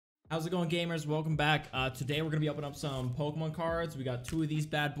How's it going, gamers? Welcome back. Today we're gonna be opening up some Pokemon cards. We got 2 of these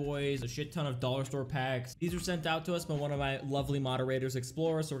bad boys, a shit ton of dollar store packs. These were sent out to us by one of my lovely moderators,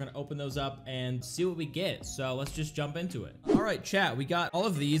 Explorer. So we're gonna open those up and see what we get. So let's just jump into it. All right, chat. We got all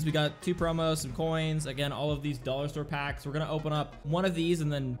of these. We got 2 promos, some coins. Again, all of these dollar store packs. We're gonna open up 1 of these and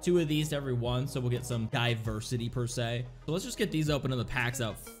then 2 of these to every one. So we'll get some diversity per se. So let's just get these open and the packs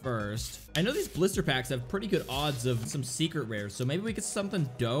out first. I know these blister packs have pretty good odds of some secret rares. So maybe we get something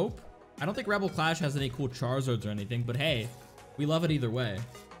dope. I don't think Rebel Clash has any cool Charizards or anything, but hey, we love it either way.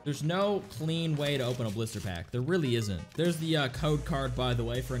 There's no clean way to open a blister pack. There really isn't. There's the code card, by the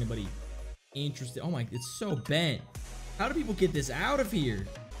way, for anybody interested. Oh my, it's so bent. How do people get this out of here?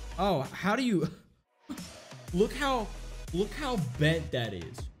 Oh, how do you... Look how bent that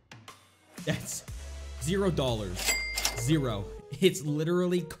is. That's $0. 0. It's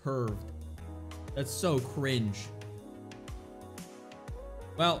literally curved. That's so cringe.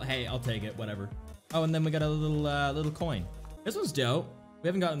 Well, hey, I'll take it, whatever. Oh, and then we got a little coin. This one's dope. We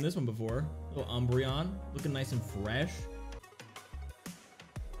haven't gotten this one before. Little Umbreon, looking nice and fresh.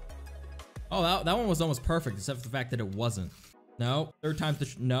 Oh, that one was almost perfect, except for the fact that it wasn't. No, third time's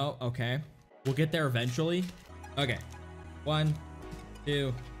the no, okay. We'll get there eventually. Okay, 1,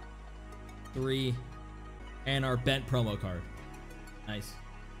 2, 3, and our bent promo card. Nice.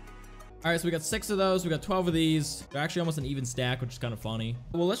 All right, so we got 6 of those. We got 12 of these. They're actually almost an even stack, which is kind of funny.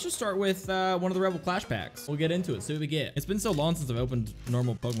 Well, let's just start with one of the Rebel Clash packs. We'll get into it, see what we get. It's been so long since I've opened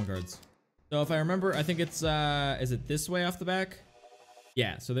normal Pokemon cards. So if I remember, I think it's, is it this way off the back?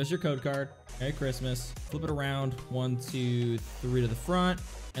 Yeah, so there's your code card. Merry Christmas. Flip it around. 1, 2, 3 to the front.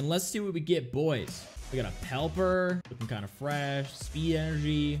 And let's see what we get, boys. We got a Pelipper, looking kind of fresh. Speed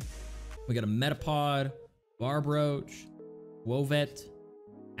Energy. We got a Metapod, Barbroach, Wovet,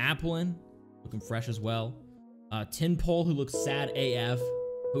 Applin, looking fresh as well. Tinpole, who looks sad AF.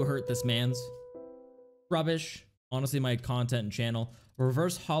 Who hurt this man's? Rubbish. Honestly, my content and channel.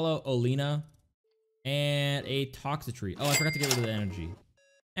 Reverse Hollow Olina. And a Toxtree. Oh, I forgot to get rid of the energy.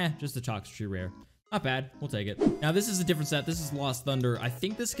 Just a Toxtree rare. Not bad. We'll take it. Now, this is a different set. This is Lost Thunder. I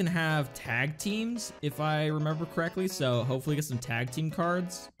think this can have tag teams, if I remember correctly. So hopefully get some tag team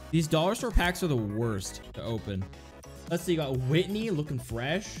cards. These dollar store packs are the worst to open. Let's see, you got Whitney looking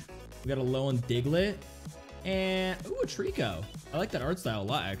fresh. We got a Lowen Diglett. And, ooh, a Trico. I like that art style a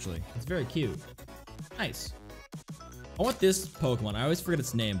lot, actually. It's very cute. Nice. I want this Pokemon. I always forget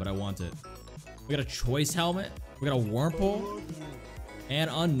its name, but I want it. We got a Choice Helmet. We got a Wurmple. And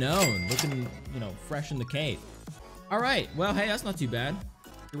Unknown. Looking, you know, fresh in the cape. All right. Well, hey, that's not too bad.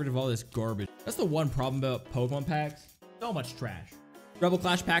 Get rid of all this garbage. That's the one problem about Pokemon packs. So much trash. Rebel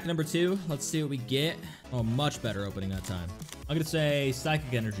Clash pack number 2. Let's see what we get. Oh, much better opening that time. I'm gonna say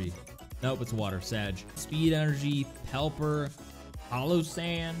Psychic Energy. Nope, it's water. Sag. Speed Energy, Pelipper, Hollow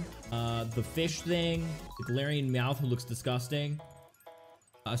Sand, the fish thing, the Galarian Meowth who looks disgusting.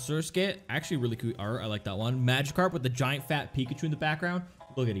 A Surskit, actually really cute art. I like that one. Magikarp with the giant fat Pikachu in the background.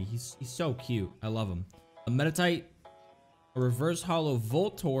 Look at him. He's so cute. I love him. A Meditite, a Reverse Hollow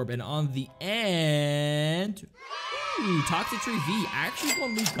Voltorb, and on the end... Ooh, Toxtree V, actually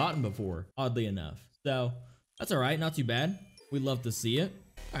one we've gotten before, oddly enough. So, that's all right, not too bad. We love to see it.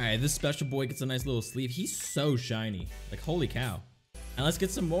 All right, this special boy gets a nice little sleeve. He's so shiny, like holy cow. And let's get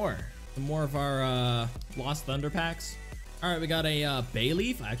some more of our Lost Thunder packs. All right, we got a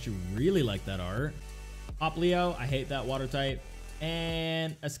Bayleaf. I actually really like that art. Poplio, I hate that water type.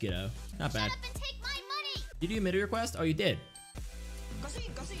 And a Skiddo, not bad. Shut up and take my money. Did you do a mid request? Oh, you did.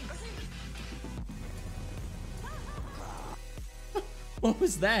 What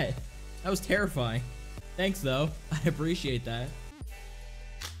was that? That was terrifying. Thanks, though. I appreciate that.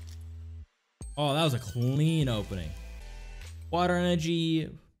 Oh, that was a clean opening. Water Energy,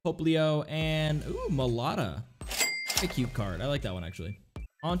 Poplio, and ooh, Malata. A cute card. I like that one, actually.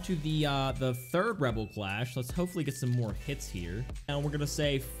 On to the third Rebel Clash. Let's hopefully get some more hits here. And we're gonna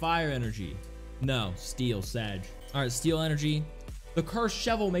say Fire Energy. No, Steel, Sag. All right, Steel Energy. The cursed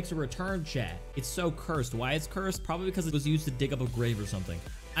shovel makes a return, chat. It's so cursed. Why it's cursed? Probably because it was used to dig up a grave or something.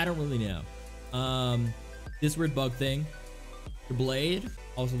 I don't really know. This weird bug thing. The Blade,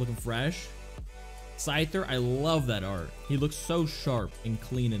 also looking fresh. Scyther, I love that art. He looks so sharp and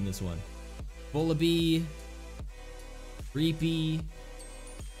clean in this one. Vullaby. Creepy.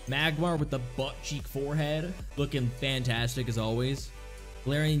 Magmar with the butt cheek forehead. Looking fantastic as always.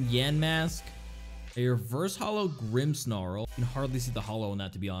 Galarian Yanmask. A Reverse Hollow Grimmsnarl. You can hardly see the hollow in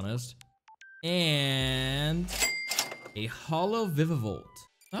that, to be honest. And a Hollow Vivavolt.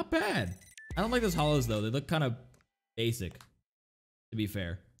 Not bad. I don't like those hollows, though. They look kind of basic, to be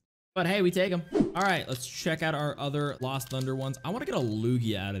fair. But hey, we take them. All right, let's check out our other Lost Thunder ones. I want to get a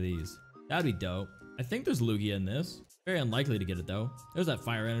Lugia out of these. That'd be dope. I think there's Lugia in this. Very unlikely to get it though. There's that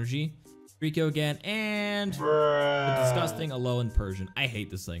Fire Energy. Rico again, and the disgusting Alolan Persian. I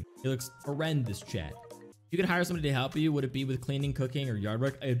hate this thing. It looks horrendous, chat. If you could hire somebody to help you, would it be with cleaning, cooking, or yard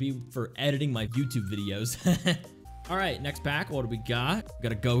work? It'd be for editing my YouTube videos. All right, next pack. What do we got? We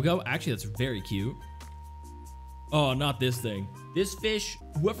got a Go-Go. Actually, that's very cute. Oh, not this thing. This fish,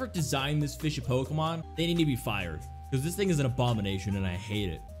 whoever designed this fish of Pokemon, they need to be fired. Because this thing is an abomination and I hate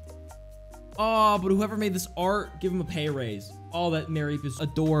it. Oh, but whoever made this art, give him a pay raise. Oh, that Mareep is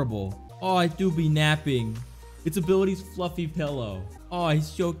adorable. Oh, I do be napping. Its ability's Fluffy Pillow. Oh, he's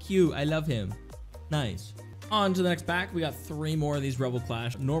so cute. I love him. Nice. On to the next pack. We got 3 more of these Rebel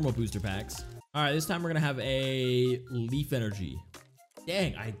Clash normal booster packs. All right, this time we're going to have a Leaf Energy.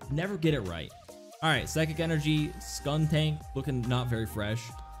 Dang, I never get it right. All right, Psychic Energy, Skuntank, looking not very fresh.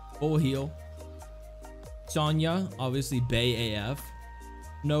 Full Heal. Sonya, obviously Bay AF.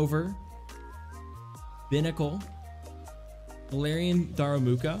 Nover. Binnacle. Galarian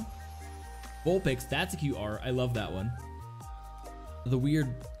Darumaka. Vulpix, that's a cute art. I love that one. The weird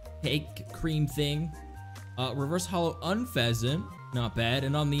cake cream thing. Reverse Hollow Unpheasant. Not bad.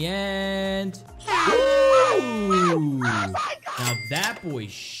 And on the end... Ooh! Now that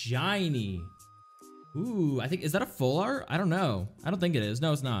boy's shiny. Ooh, I think... Is that a full art? I don't know. I don't think it is.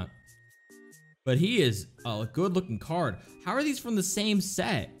 No, it's not. But he is a good looking card. How are these from the same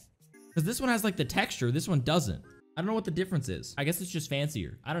set? Because this one has like the texture. This one doesn't. I don't know what the difference is. I guess it's just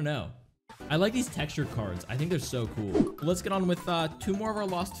fancier. I don't know. I like these textured cards. I think they're so cool. Let's get on with 2 more of our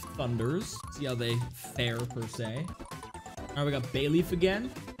Lost Thunders. See how they fare, per se. All right, we got Bayleaf again.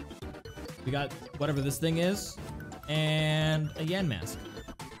 We got whatever this thing is. And a Yanmask.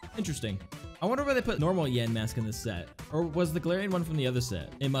 Interesting. I wonder why they put normal Yanmask in this set. Or was the Galarian one from the other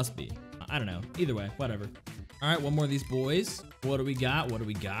set? It must be. I don't know. Either way, whatever. All right, one more of these boys. What do we got? What do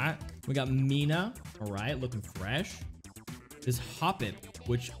we got? We got Mina. All right, looking fresh. This Hoppip,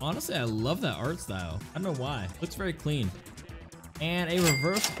 which honestly, I love that art style. I don't know why. Looks very clean. And a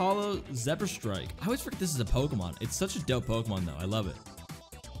Reverse Hollow Zebra Strike. I always forget this is a Pokemon. It's such a dope Pokemon though. I love it.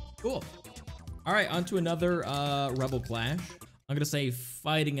 Cool. All right, on to another Rebel Clash. I'm gonna say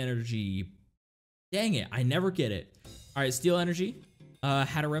Fighting Energy. Dang it, I never get it. All right, Steel Energy,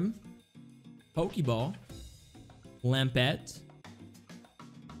 Hatterene, Pokeball, Lampette,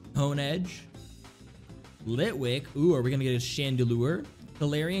 Honedge, Litwick. Ooh, are we gonna get a Chandelure?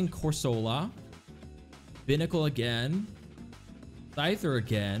 Galarian Corsola, Binnacle again, Scyther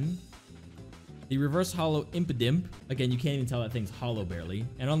again, the Reverse Hollow Impidimp. Again, you can't even tell that thing's hollow barely.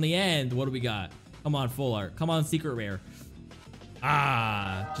 And on the end, what do we got? Come on, full art. Come on, secret rare.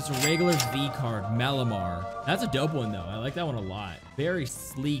 Ah, just a regular V card, Malamar. That's a dope one though. I like that one a lot. Very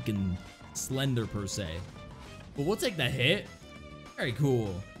sleek and slender per se. But we'll take that hit. Very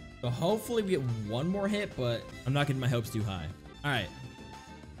cool. So hopefully we get one more hit, but I'm not getting my hopes too high. All right.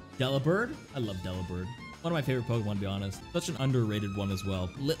 Delibird. I love Delibird. One of my favorite Pokemon, to be honest. Such an underrated one as well.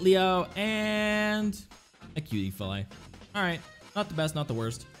 Litleo and a Cutiefly. All right. Not the best, not the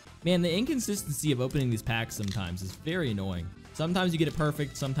worst. Man, the inconsistency of opening these packs sometimes is very annoying. Sometimes you get it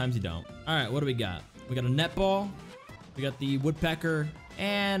perfect, sometimes you don't. All right, what do we got? We got a Netball. We got the Woodpecker.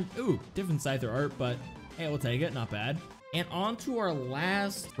 And, ooh, different Scyther art, but hey, we'll take it. Not bad. And on to our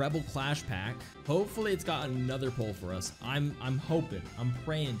last Rebel Clash pack. Hopefully it's got another pull for us. I'm hoping. I'm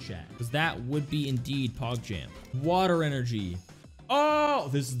praying, chat. Because that would be indeed PogChamp. Water Energy. Oh,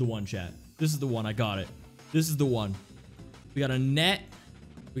 this is the one, chat. This is the one. I got it. This is the one. We got a Net.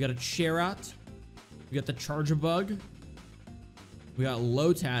 We got a Cherat. We got the Charjabug. We got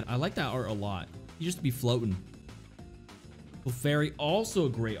Lotad. I like that art a lot. He just be floating. Clefairy, also a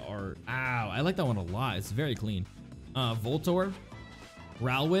great art. Ow, I like that one a lot. It's very clean. Voltorb.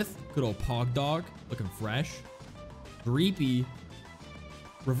 Growlithe. Good old Pogdog. Looking fresh. Dreepy.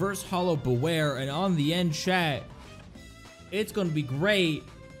 Reverse Hollow Beware. And on the end, chat, it's going to be great.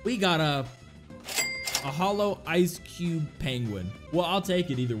 We got a Hollow Ice Cube Penguin. Well, I'll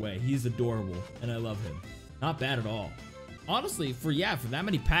take it either way. He's adorable, and I love him. Not bad at all. Honestly, for that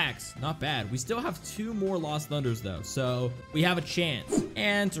many packs, not bad. We still have 2 more Lost Thunders though, so we have a chance.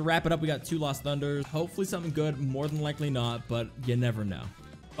 And to wrap it up, we got 2 Lost Thunders. Hopefully something good, more than likely not, but you never know.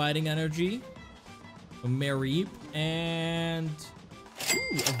 Fighting Energy, a Mareep, and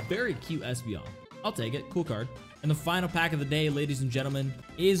ooh, a very cute Espeon. I'll take it, cool card. And the final pack of the day, ladies and gentlemen,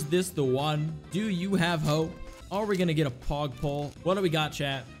 is this the one? Do you have hope? Are we gonna get a Pog pull? What do we got,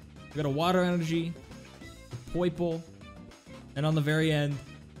 chat? We got a Water Energy, a Poipole, and on the very end,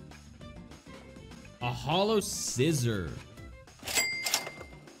 a Hollow Scizor.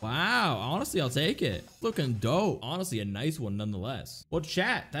 Wow, honestly, I'll take it. Looking dope. Honestly, a nice one nonetheless. Well,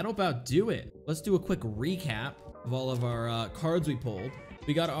 chat, that'll about do it. Let's do a quick recap of all of our cards we pulled.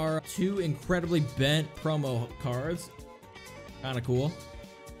 We got our 2 incredibly bent promo cards. Kind of cool.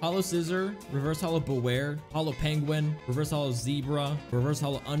 Hollow Scissor, Reverse Hollow Beware, Hollow Penguin, Reverse Hollow Zebra, Reverse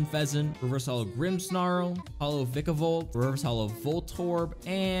Hollow Unpheasant, Reverse Hollow Grimmsnarl, Hollow Vikavolt, Reverse Hollow Voltorb,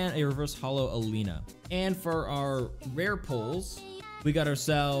 and a Reverse Hollow Alina. And for our rare pulls, we got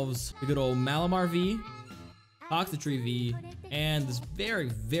ourselves the good old Malamar V, Toxtricity V, and this very,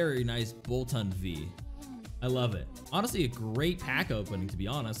 very nice Boltund V. I love it. Honestly, a great pack opening, to be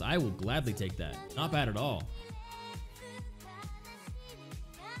honest. I will gladly take that. Not bad at all.